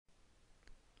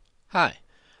Hi,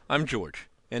 I'm George,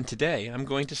 and today I'm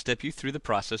going to step you through the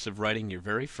process of writing your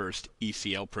very first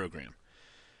ECL program.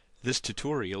 This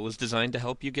tutorial is designed to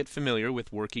help you get familiar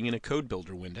with working in a code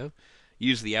builder window,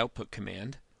 use the output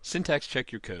command, syntax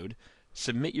check your code,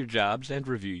 submit your jobs, and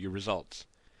review your results.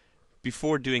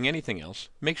 Before doing anything else,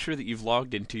 make sure that you've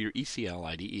logged into your ECL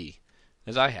IDE,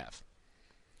 as I have.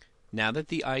 Now that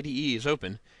the IDE is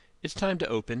open, it's time to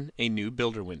open a new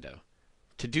builder window.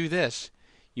 To do this,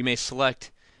 you may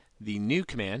select the New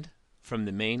command from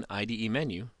the main IDE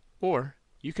menu, or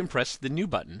you can press the New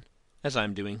button, as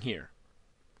I'm doing here.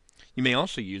 You may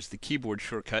also use the keyboard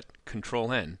shortcut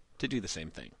Control-N to do the same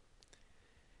thing.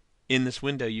 In this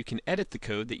window, you can edit the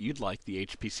code that you'd like the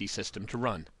HPC system to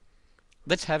run.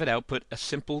 Let's have it output a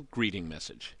simple greeting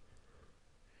message.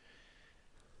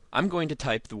 I'm going to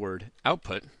type the word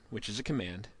output, which is a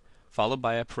command, followed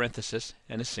by a parenthesis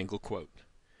and a single quote.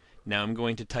 Now I'm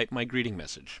going to type my greeting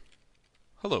message.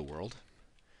 Hello world.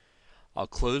 I'll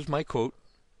close my quote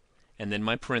and then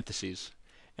my parentheses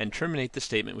and terminate the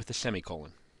statement with a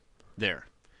semicolon. There,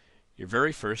 your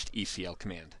very first ECL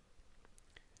command.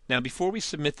 Now before we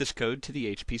submit this code to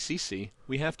the HPCC,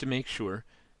 we have to make sure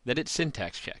that it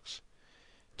syntax checks.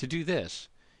 To do this,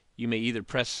 you may either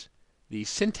press the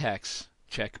syntax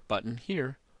check button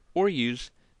here or use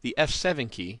the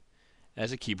F7 key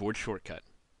as a keyboard shortcut.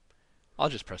 I'll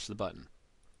just press the button.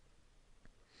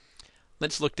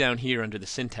 Let's look down here under the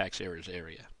syntax errors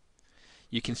area.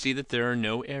 You can see that there are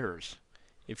no errors.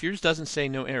 If yours doesn't say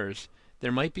no errors,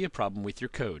 there might be a problem with your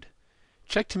code.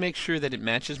 Check to make sure that it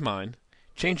matches mine,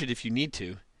 change it if you need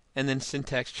to, and then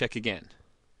syntax check again.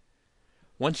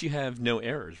 Once you have no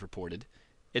errors reported,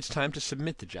 it's time to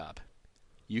submit the job.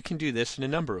 You can do this in a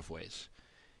number of ways.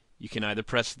 You can either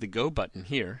press the Go button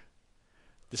here,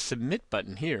 the Submit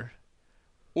button here,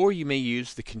 or you may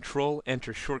use the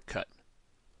Control-Enter shortcut.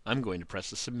 I'm going to press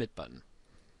the Submit button.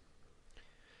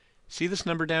 See this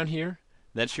number down here?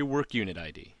 That's your work unit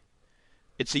ID.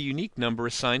 It's a unique number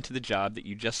assigned to the job that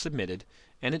you just submitted,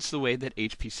 and it's the way that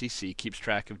HPCC keeps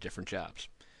track of different jobs.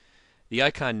 The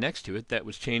icon next to it that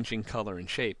was changing color and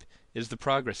shape is the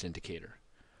progress indicator.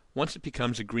 Once it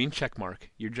becomes a green check mark,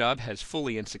 your job has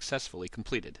fully and successfully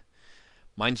completed.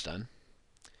 Mine's done.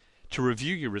 To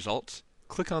review your results,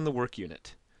 click on the work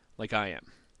unit, like I am.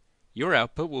 Your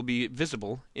output will be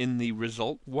visible in the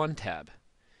Result 1 tab.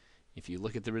 If you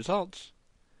look at the results,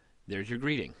 there's your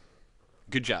greeting.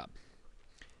 Good job.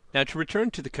 Now to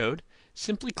return to the code,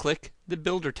 simply click the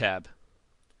Builder tab,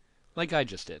 like I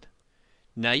just did.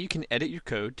 Now you can edit your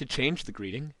code to change the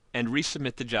greeting and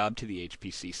resubmit the job to the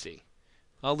HPCC.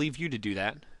 I'll leave you to do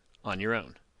that on your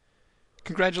own.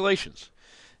 Congratulations!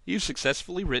 You've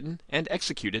successfully written and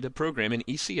executed a program in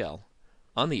ECL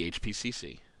on the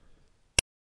HPCC.